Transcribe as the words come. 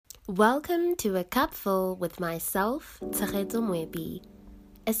Welcome to A Cupful with myself, Tshegetso Mwebi,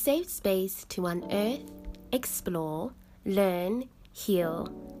 a safe space to unearth, explore, learn, heal,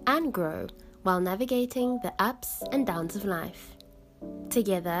 and grow while navigating the ups and downs of life.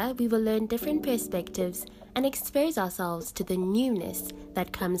 Together, we will learn different perspectives and expose ourselves to the newness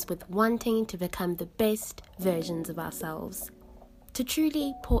that comes with wanting to become the best versions of ourselves, to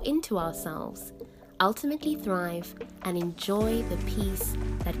truly pour into ourselves, ultimately thrive and enjoy the peace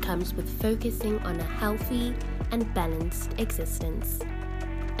that comes with focusing on a healthy and balanced existence.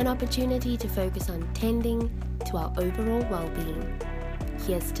 An opportunity to focus on tending to our overall well-being.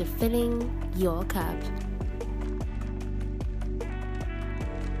 Here's to filling your cup.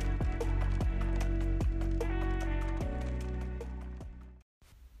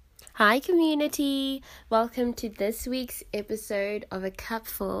 Hi community, welcome to this week's episode of A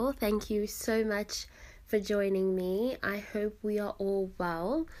Cupful. Thank you so much for joining me. I hope we are all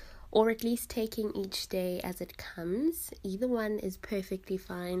well, or at least taking each day as it comes. Either one is perfectly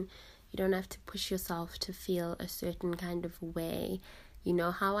fine. You don't have to push yourself to feel a certain kind of way. You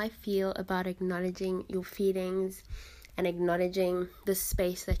know how I feel about acknowledging your feelings and acknowledging the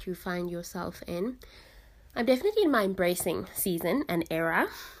space that you find yourself in. I'm definitely in my embracing season and era.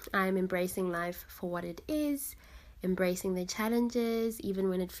 I'm embracing life for what it is, embracing the challenges, even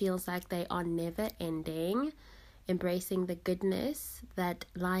when it feels like they are never ending, embracing the goodness that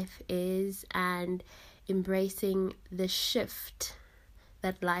life is, and embracing the shift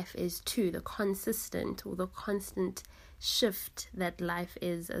that life is too, the consistent or the constant shift that life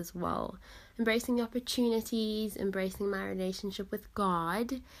is as well. Embracing the opportunities, embracing my relationship with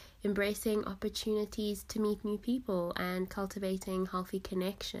God, embracing opportunities to meet new people and cultivating healthy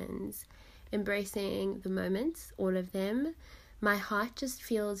connections, embracing the moments, all of them. My heart just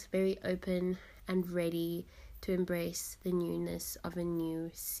feels very open and ready to embrace the newness of a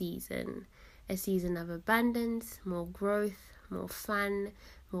new season. A season of abundance, more growth, more fun,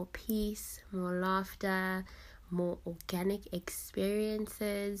 more peace, more laughter, more organic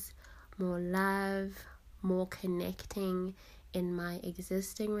experiences, more love, more connecting in my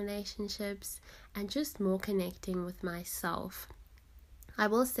existing relationships, and just more connecting with myself. I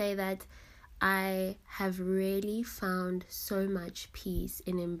will say that I have really found so much peace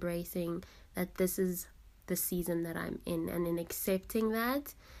in embracing that this is the season that I'm in and in accepting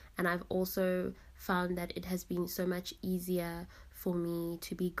that. And I've also found that it has been so much easier for me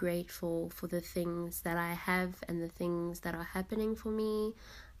to be grateful for the things that I have and the things that are happening for me.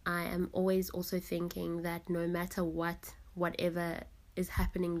 I am always also thinking that no matter whatever is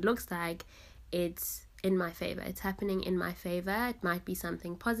happening looks like, it's in my favor. It's happening in my favor. It might be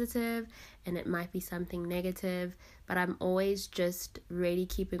something positive and it might be something negative, but I'm always just really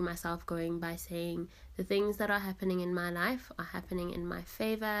keeping myself going by saying the things that are happening in my life are happening in my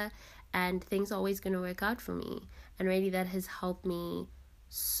favor and things are always going to work out for me. And really that has helped me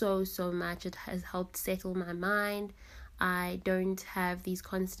so much. It has helped settle my mind. I don't have these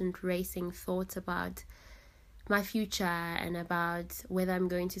constant racing thoughts about my future and about whether I'm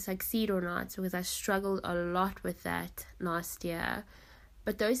going to succeed or not, because I struggled a lot with that last year.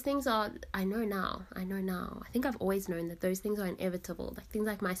 But those things are, I know now. I think I've always known that those things are inevitable. Like things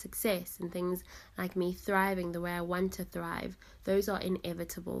like my success and things like me thriving the way I want to thrive, those are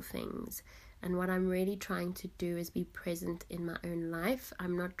inevitable things. And what I'm really trying to do is be present in my own life.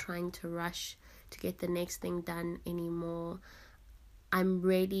 I'm not trying to rush to get the next thing done anymore. I'm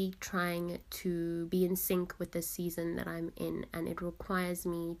really trying to be in sync with the season that I'm in, and it requires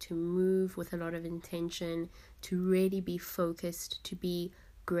me to move with a lot of intention, to really be focused, to be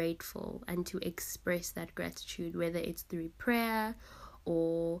grateful, and to express that gratitude, whether it's through prayer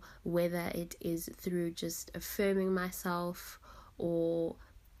or whether it is through just affirming myself or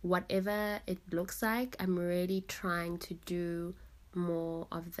whatever it looks like. I'm really trying to do more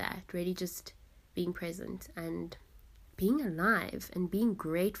of that, really just being present and being alive and being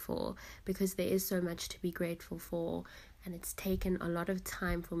grateful, because there is so much to be grateful for, and it's taken a lot of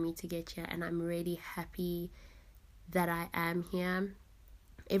time for me to get here, and I'm really happy that I am here.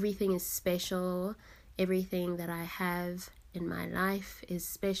 Everything is special. Everything that I have in my life is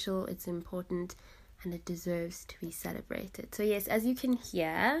special, it's important, and it deserves to be celebrated. So yes, as you can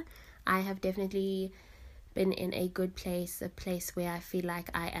hear, I have definitely been in a good place, a place where I feel like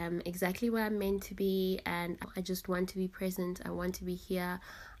I am exactly where I'm meant to be, and I just want to be present. I want to be here.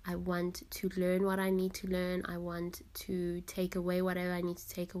 I want to learn what I need to learn. I want to take away whatever I need to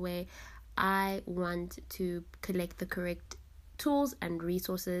take away. I want to collect the correct tools and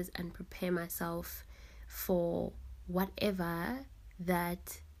resources and prepare myself for whatever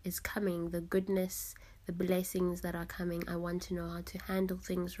that is coming, the goodness, the blessings that are coming. I want to know how to handle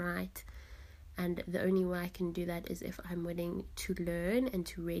things right. And the only way I can do that is if I'm willing to learn and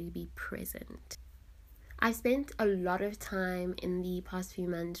to really be present. I spent a lot of time in the past few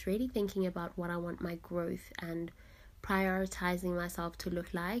months really thinking about what I want my growth and prioritizing myself to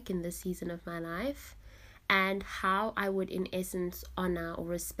look like in this season of my life, and how I would in essence honor or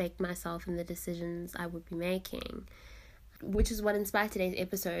respect myself in the decisions I would be making, which is what inspired today's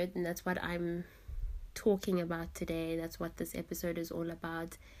episode, and that's what I'm talking about today. That's what this episode is all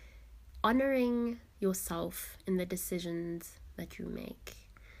about. Honoring yourself in the decisions that you make.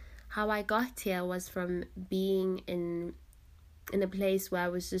 How I got here was from being in a place where I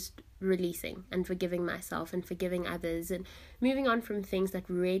was just releasing and forgiving myself and forgiving others and moving on from things that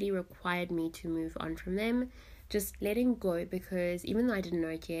really required me to move on from them. Just letting go, because even though I didn't know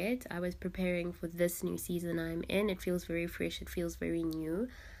it yet, I was preparing for this new season I'm in. It feels very fresh, it feels very new,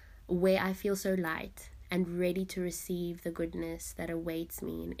 where I feel so light and ready to receive the goodness that awaits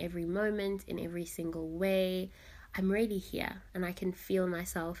me in every moment, in every single way. I'm really here and I can feel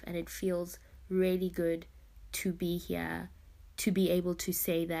myself, and it feels really good to be here, to be able to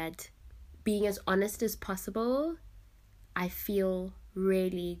say that, being as honest as possible. I feel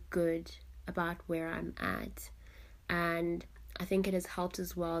really good about where I'm at, and I think it has helped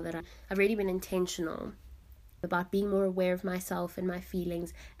as well that I've really been intentional about being more aware of myself and my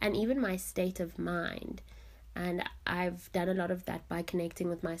feelings and even my state of mind. And I've done a lot of that by connecting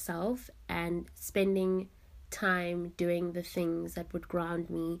with myself and spending time doing the things that would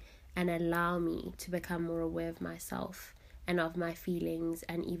ground me and allow me to become more aware of myself and of my feelings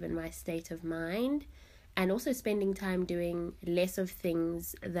and even my state of mind, and also spending time doing less of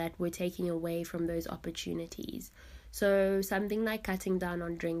things that were taking away from those opportunities. So something like cutting down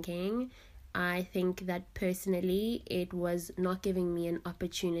on drinking, I think that personally it was not giving me an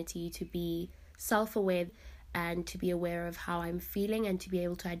opportunity to be self-aware and to be aware of how I'm feeling and to be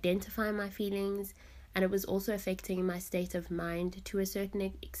able to identify my feelings. And it was also affecting my state of mind to a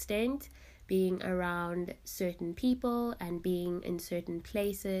certain extent, being around certain people and being in certain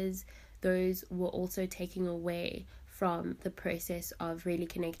places. Those were also taking away from the process of really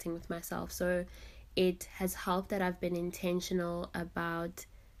connecting with myself. So it has helped that I've been intentional about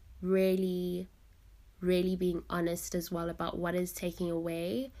really being honest as well about what is taking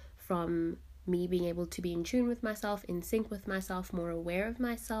away from me being able to be in tune with myself, in sync with myself, more aware of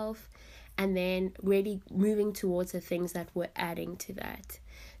myself, and then really moving towards the things that were adding to that.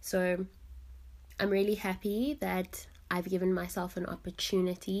 So I'm really happy that I've given myself an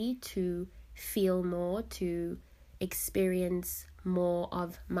opportunity to feel more, to experience more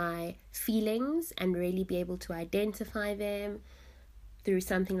of my feelings and really be able to identify them through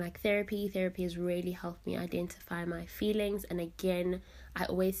something like therapy. Therapy has really helped me identify my feelings. And again, I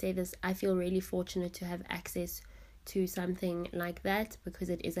always say this, I feel really fortunate to have access to something like that, because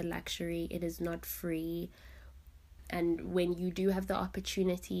it is a luxury, it is not free. And when you do have the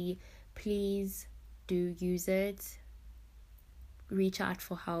opportunity, please do use it. Reach out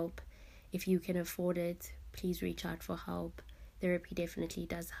for help. If you can afford it, please reach out for help. Therapy definitely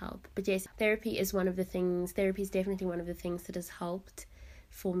does help. But yes, therapy is definitely one of the things that has helped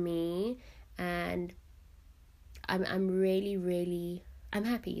for me. And I'm really I'm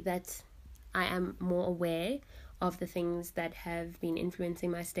happy that I am more aware of the things that have been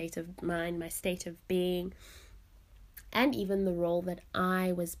influencing my state of mind, my state of being, and even the role that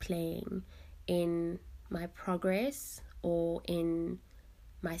I was playing in my progress or in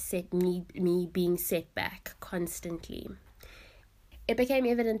my me being set back constantly. It became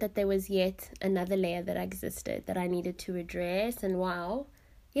evident that there was yet another layer that existed that I needed to address, and wow,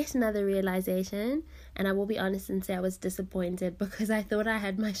 yet another realization. And I will be honest and say I was disappointed, because I thought I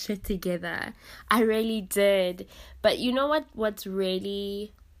had my shit together. I really did. But you know what's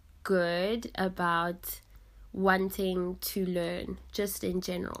really good about wanting to learn just in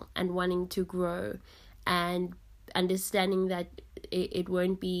general and wanting to grow and understanding that it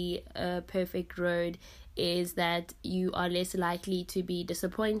won't be a perfect road, is that you are less likely to be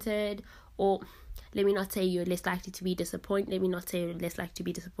disappointed. Or let me not say you're less likely to be disappointed. Let me not say you're less likely to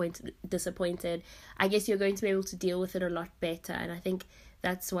be disappointed. I guess you're going to be able to deal with it a lot better. And I think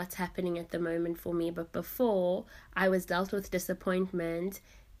that's what's happening at the moment for me. But before, I was dealt with disappointment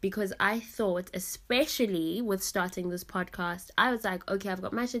because I thought, especially with starting this podcast, I was like, okay, I've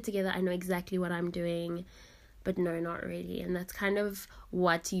got my shit together. I know exactly what I'm doing. But no, not really. And that's kind of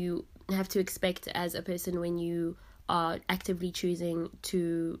what you have to expect as a person when you are actively choosing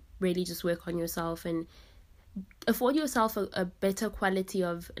to really just work on yourself and afford yourself a better quality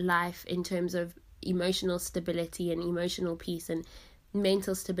of life in terms of emotional stability and emotional peace and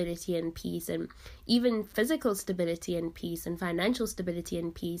mental stability and peace, and even physical stability and peace, and financial stability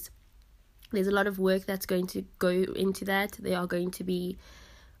and peace. There's a lot of work that's going to go into that. There are going to be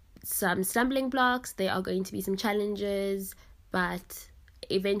some stumbling blocks, there are going to be some challenges, but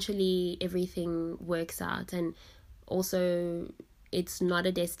eventually everything works out. And also, it's not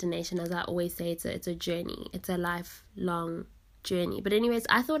a destination. As I always say, it's a journey. It's a lifelong journey. But anyways,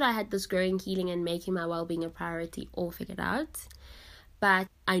 I thought I had this growing, healing, and making my well-being a priority all figured out. But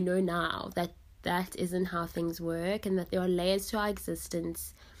I know now that that isn't how things work, and that there are layers to our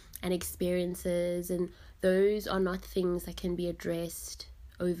existence and experiences, and those are not things that can be addressed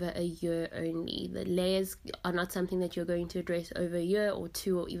over a year only. The layers are not something that you're going to address over a year or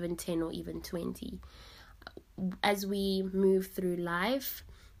 2 or even 10 or even 20. As we move through life,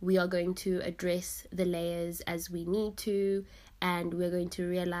 we are going to address the layers as we need to, and we're going to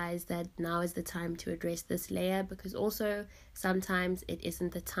realize that now is the time to address this layer, because also sometimes it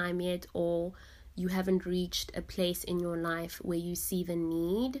isn't the time yet, or you haven't reached a place in your life where you see the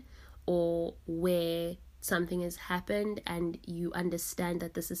need, or where something has happened and you understand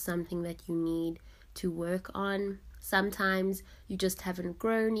that this is something that you need to work on. Sometimes you just haven't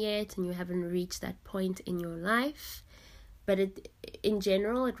grown yet and you haven't reached that point in your life. But in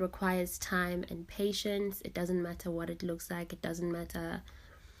general, it requires time and patience. It doesn't matter what it looks like. It doesn't matter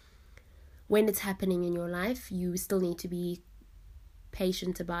when it's happening in your life. You still need to be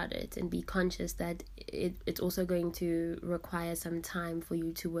patient about it and be conscious that it's also going to require some time for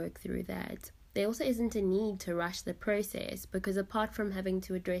you to work through that. There also isn't a need to rush the process, because apart from having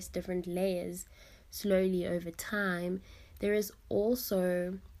to address different layers slowly over time, there is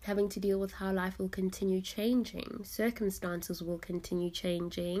also having to deal with how life will continue changing. Circumstances will continue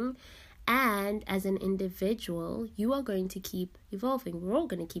changing, and as an individual, you are going to keep evolving. We're all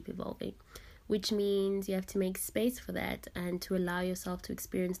going to keep evolving, which means you have to make space for that and to allow yourself to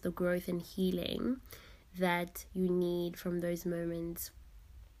experience the growth and healing that you need from those moments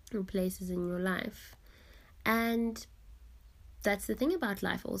or places in your life. And that's the thing about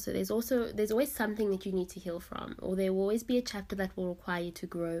life also. There's always something that you need to heal from, or there will always be a chapter that will require you to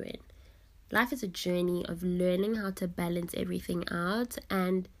grow in. Life is a journey of learning how to balance everything out,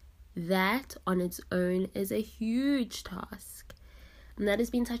 and that on its own is a huge task. And that has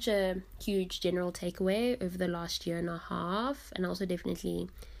been such a huge general takeaway over the last year and a half, and I also definitely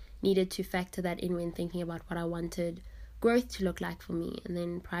needed to factor that in when thinking about what I wanted growth to look like for me, and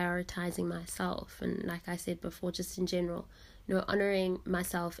then prioritizing myself. And like I said before, just in general, honoring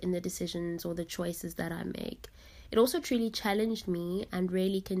myself in the decisions or the choices that I make. It also truly challenged me, and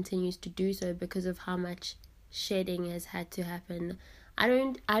really continues to do so, because of how much shedding has had to happen. I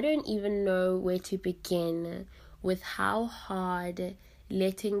don't even know where to begin with how hard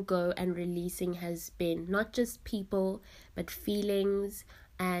letting go and releasing has been. Not just people, but feelings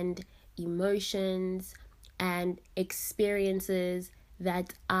and emotions and experiences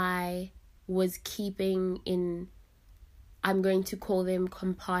that I was keeping in, I'm going to call them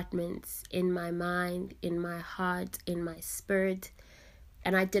compartments, in my mind, in my heart, in my spirit.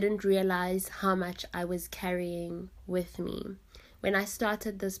 And I didn't realize how much I was carrying with me. When I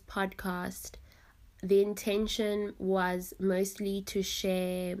started this podcast, the intention was mostly to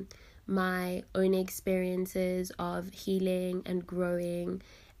share my own experiences of healing and growing.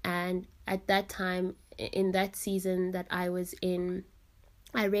 And at that time, in that season that I was in,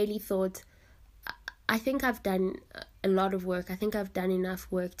 I really thought, I think I've done a lot of work. I think I've done enough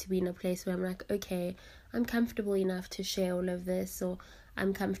work to be in a place where I'm like, okay, I'm comfortable enough to share all of this, or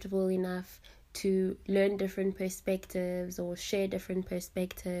I'm comfortable enough to learn different perspectives or share different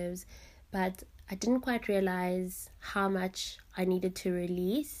perspectives. But I didn't quite realize how much I needed to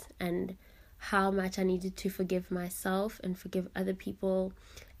release, and how much I needed to forgive myself and forgive other people,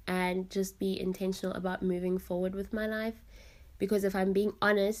 and just be intentional about moving forward with my life. Because if I'm being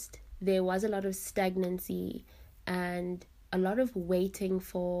honest, there was a lot of stagnancy and a lot of waiting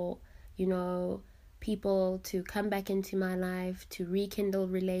for, people to come back into my life, to rekindle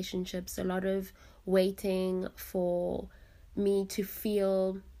relationships, a lot of waiting for me to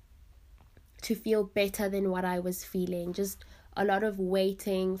feel better than what I was feeling, just a lot of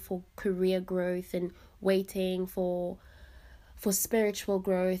waiting for career growth and waiting for spiritual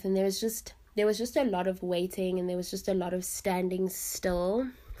growth. And there was just a lot of waiting, and there was just a lot of standing still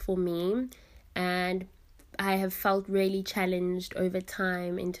for me. And I have felt really challenged over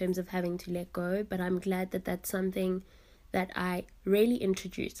time in terms of having to let go. But I'm glad that that's something that I really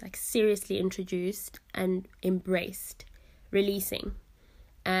introduced, like seriously introduced and embraced, releasing.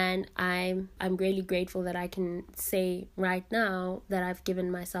 And I'm really grateful that I can say right now that I've given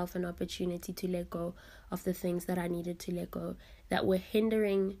myself an opportunity to let go of the things that I needed to let go, that were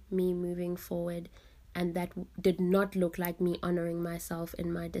hindering me moving forward, and that did not look like me honoring myself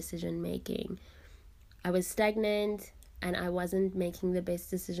in my decision making. I was stagnant and I wasn't making the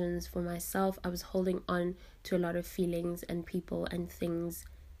best decisions for myself. I was holding on to a lot of feelings and people and things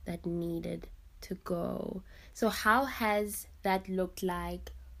that needed to go. So how has that looked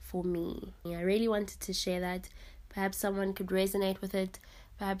like for me? I really wanted to share that. Perhaps someone could resonate with it.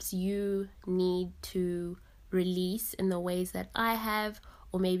 Perhaps you need to release in the ways that I have,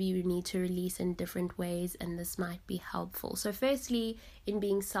 or maybe you need to release in different ways, and this might be helpful. So firstly, in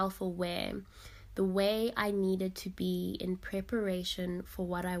being self-aware, the way I needed to be in preparation for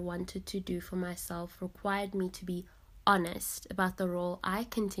what I wanted to do for myself required me to be honest about the role I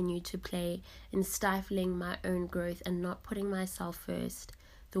continued to play in stifling my own growth and not putting myself first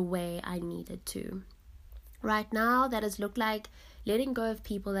the way I needed to. Right now, that has looked like letting go of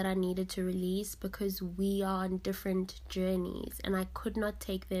people that I needed to release because we are on different journeys and I could not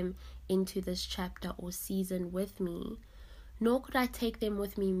take them into this chapter or season with me, nor could I take them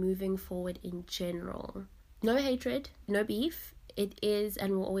with me moving forward in general. No hatred, no beef. It is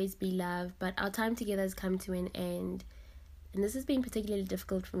and will always be love, but our time together has come to an end. And this has been particularly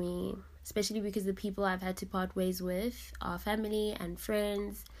difficult for me, especially because the people I've had to part ways with are family and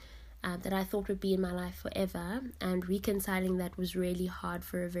friends that I thought would be in my life forever. And reconciling that was really hard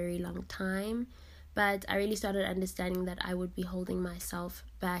for a very long time. But I really started understanding that I would be holding myself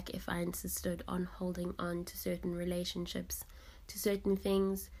back if I insisted on holding on to certain relationships, to certain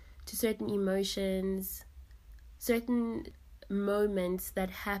things, to certain emotions, certain moments that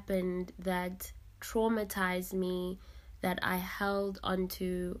happened that traumatized me, that I held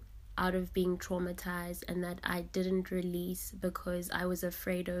onto out of being traumatized, and that I didn't release because I was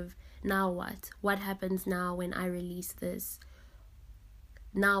afraid of, now what? What happens now when I release this?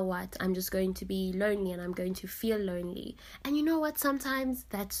 Now what? I'm just going to be lonely and I'm going to feel lonely. And you know what? Sometimes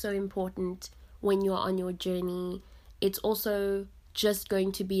that's so important when you're on your journey. It's also just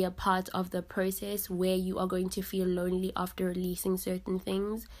going to be a part of the process where you are going to feel lonely after releasing certain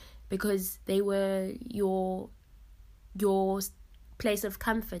things because they were your place of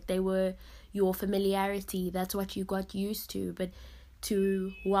comfort. They were your familiarity. That's what you got used to. But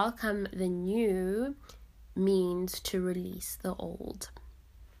to welcome the new means to release the old.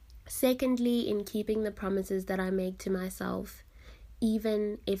 Secondly, in keeping the promises that I make to myself,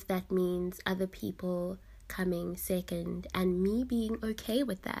 even if that means other people coming second and me being okay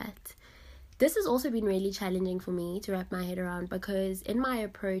with that. This has also been really challenging for me to wrap my head around because in my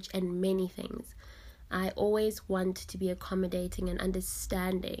approach and many things, I always want to be accommodating and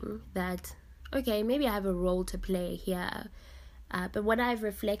understanding that, okay, maybe I have a role to play here. But when I've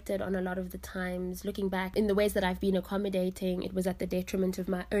reflected on a lot of the times, looking back in the ways that I've been accommodating, it was at the detriment of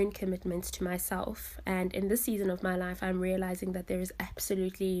my own commitments to myself. And in this season of my life, I'm realizing that there is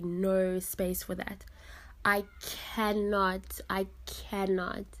absolutely no space for that. I cannot.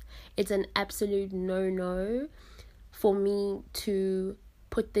 It's an absolute no for me to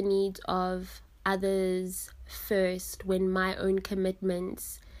put the needs of others first when my own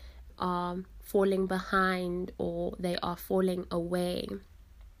commitments are falling behind or they are falling away.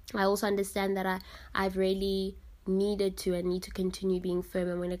 I also understand that I've really needed to and need to continue being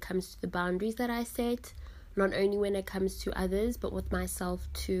firm when it comes to the boundaries that I set, not only when it comes to others but with myself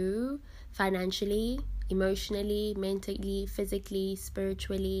too, financially, emotionally, mentally, physically,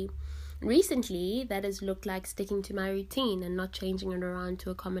 spiritually. Recently, that has looked like sticking to my routine and not changing it around to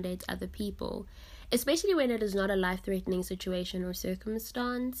accommodate other people, especially when it is not a life-threatening situation or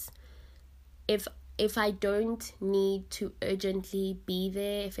circumstance. If I don't need to urgently be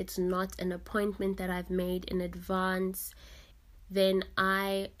there, if it's not an appointment that I've made in advance, then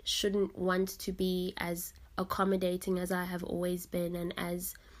I shouldn't want to be as accommodating as I have always been and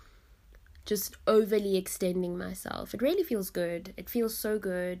as just overly extending myself. It really feels good. It feels so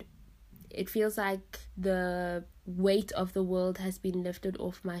good. It feels like the weight of the world has been lifted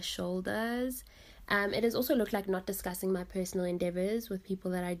off my shoulders. It has also looked like not discussing my personal endeavors with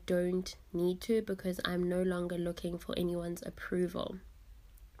people that I don't need to because I'm no longer looking for anyone's approval.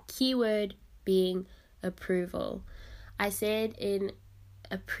 Keyword being approval. I said in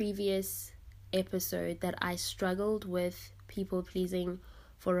a previous episode that I struggled with people pleasing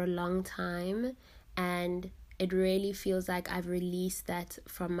for a long time, and it really feels like I've released that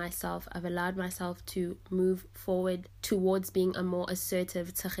from myself. I've allowed myself to move forward towards being a more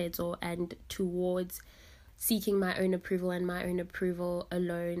assertive tshegetso and towards seeking my own approval and my own approval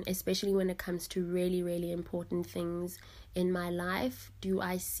alone, especially when it comes to really, really important things in my life. Do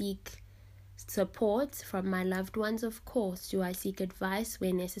I seek support from my loved ones? Of course. Do I seek advice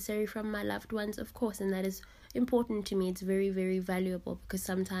where necessary from my loved ones? Of course. And that is important to me. It's very, very valuable, because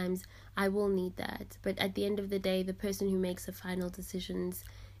sometimes I will need that. But at the end of the day, the person who makes the final decisions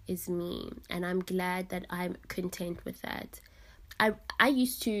is me, and I'm glad that I'm content with that. I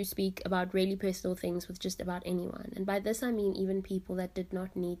used to speak about really personal things with just about anyone, and by this I mean even people that did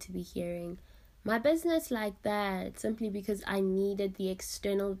not need to be hearing my business like that, simply because I needed the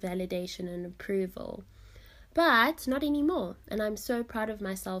external validation and approval. But not anymore, and I'm so proud of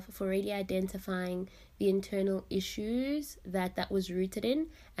myself for really identifying the internal issues that was rooted in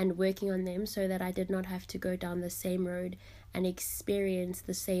and working on them, so that I did not have to go down the same road and experience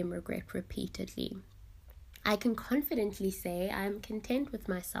the same regret repeatedly. I can confidently say I'm content with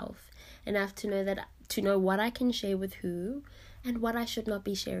myself enough to know what I can share with who and what I should not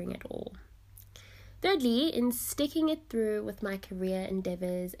be sharing at all. Thirdly, in sticking it through with my career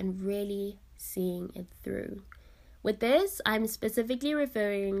endeavors and really seeing it through. With this, I'm specifically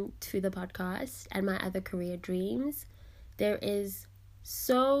referring to the podcast and my other career dreams. There is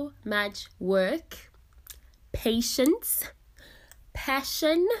so much work, patience,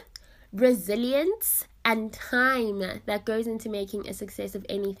 passion, resilience, and time that goes into making a success of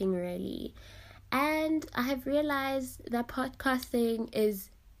anything, really. And I have realized that podcasting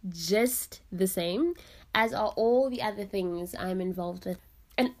is just the same as are all the other things I'm involved with.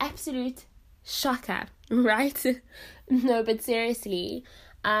 An absolute shocker, right? No, but seriously,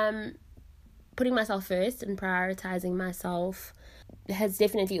 putting myself first and prioritizing myself has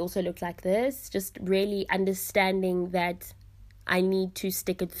definitely also looked like this. Just really understanding that I need to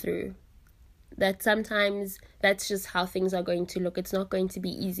stick it through. That sometimes that's just how things are going to look. It's not going to be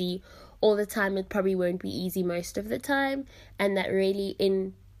easy all the time. It probably won't be easy most of the time. And that really,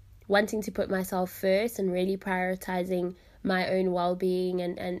 in wanting to put myself first and really prioritizing my own well-being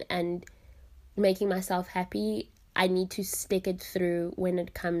and making myself happy, I need to stick it through when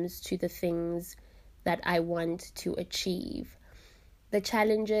it comes to the things that I want to achieve. The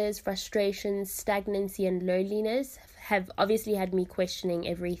challenges, frustrations, stagnancy, and loneliness have obviously had me questioning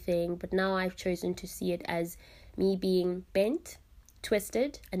everything, but now I've chosen to see it as me being bent,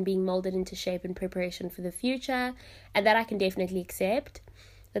 twisted, and being molded into shape in preparation for the future, and that I can definitely accept.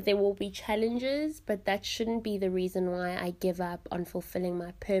 That there will be challenges, but that shouldn't be the reason why I give up on fulfilling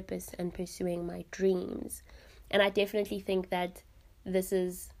my purpose and pursuing my dreams. And I definitely think that this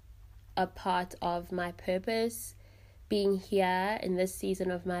is a part of my purpose, being here in this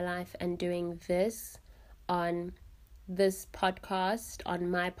season of my life and doing this on this podcast, on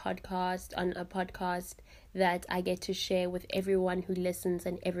my podcast, on a podcast that I get to share with everyone who listens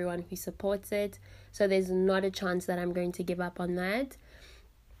and everyone who supports it. So there's not a chance that I'm going to give up on that.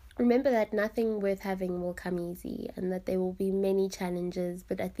 Remember that nothing worth having will come easy, and that there will be many challenges,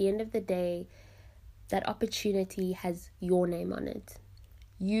 but at the end of the day, that opportunity has your name on it.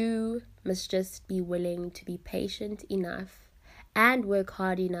 You must just be willing to be patient enough and work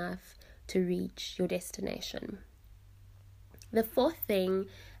hard enough to reach your destination. The fourth thing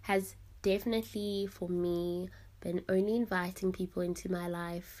has definitely, for me, been only inviting people into my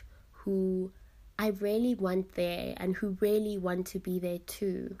life who I really want there and who really want to be there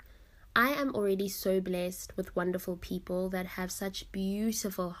too. I am already so blessed with wonderful people that have such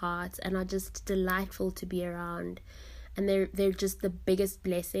beautiful hearts and are just delightful to be around. And they're just the biggest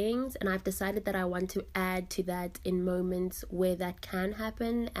blessings. And I've decided that I want to add to that in moments where that can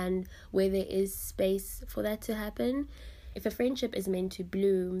happen and where there is space for that to happen. If a friendship is meant to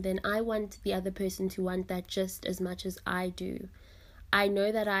bloom, then I want the other person to want that just as much as I do. I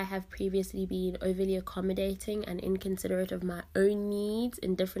know that I have previously been overly accommodating and inconsiderate of my own needs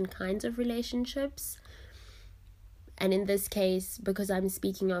in different kinds of relationships. And in this case, because I'm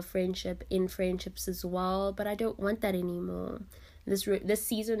speaking of friendship, in friendships as well, but I don't want that anymore. This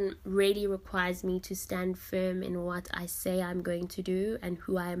season really requires me to stand firm in what I say I'm going to do and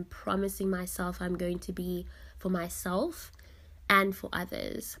who I am promising myself I'm going to be for myself and for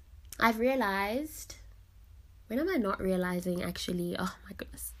others. I've realized... When am I not realizing, actually? Oh my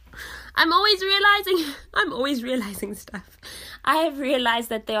goodness. I'm always realizing stuff. I have realized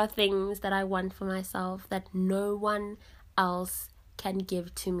that there are things that I want for myself that no one else can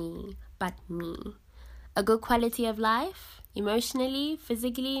give to me but me. A good quality of life, emotionally,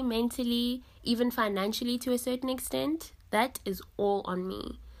 physically, mentally, even financially to a certain extent, that is all on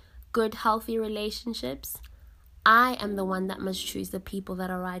me. Good, healthy relationships. I am the one that must choose the people that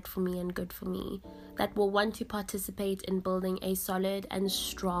are right for me and good for me, that will want to participate in building a solid and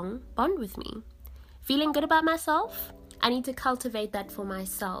strong bond with me. feeling good about myself, I need to cultivate that for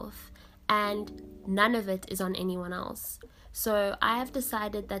myself, and none of it is on anyone else. So I have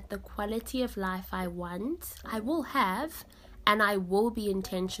decided that the quality of life I want, I will have, and I will be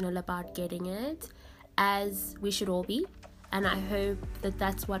intentional about getting it, as we should all be. And I hope that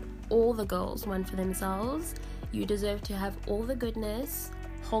that's what all the girls want for themselves. You deserve to have all the goodness,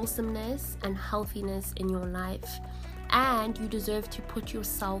 wholesomeness, and healthiness in your life. And you deserve to put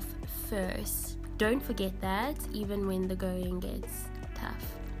yourself first. Don't forget that, even when the going gets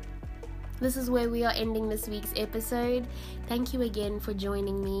tough. This is where we are ending this week's episode. Thank you again for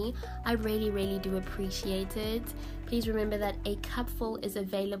joining me. I really do appreciate it. Please remember that A Cupful is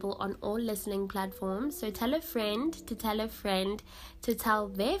available on all listening platforms. So tell a friend to tell a friend to tell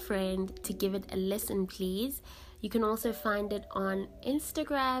their friend to give it a listen, please. You can also find it on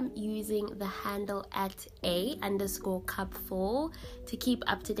Instagram using the handle at @A_cupful to keep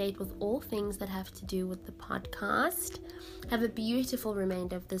up to date with all things that have to do with the podcast. Have a beautiful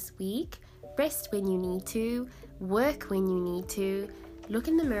remainder of this week. Rest when you need to, work when you need to, look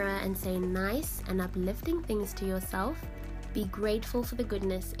in the mirror and say nice and uplifting things to yourself. Be grateful for the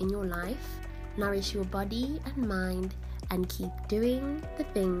goodness in your life. Nourish your body and mind, and keep doing the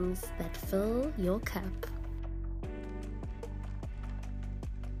things that fill your cup.